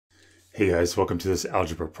Hey guys, welcome to this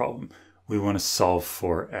algebra problem. We want to solve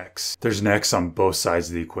for x. There's an x on both sides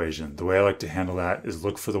of the equation. The way I like to handle that is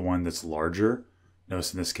look for the one that's larger.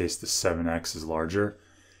 Notice in this case the 7x is larger,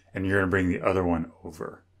 and you're going to bring the other one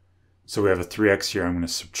over. So we have a 3x here. I'm going to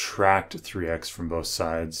subtract 3x from both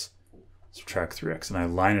sides. Subtract 3x, and I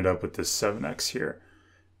line it up with this 7x here.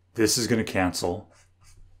 This is going to cancel,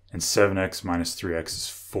 and 7x minus 3x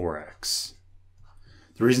is 4x.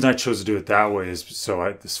 The reason I chose to do it that way is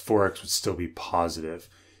so this 4x would still be positive.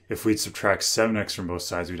 If we'd subtract 7x from both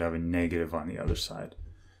sides, we'd have a negative on the other side.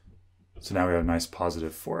 So now we have a nice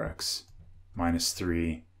positive 4x minus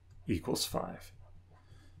 3 equals 5.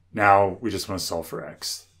 Now we just want to solve for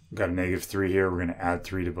x. We've got a negative 3 here. We're going to add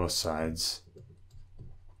 3 to both sides.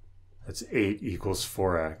 That's 8 equals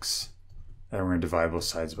 4x. And we're going to divide both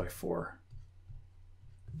sides by 4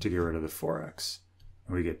 to get rid of the 4x.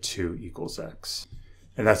 And we get 2 equals x.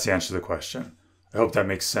 And that's the answer to the question. I hope that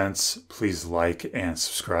makes sense. Please like and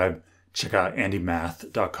subscribe. Check out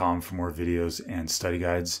andymath.com for more videos and study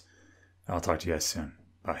guides. I'll talk to you guys soon.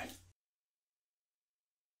 Bye.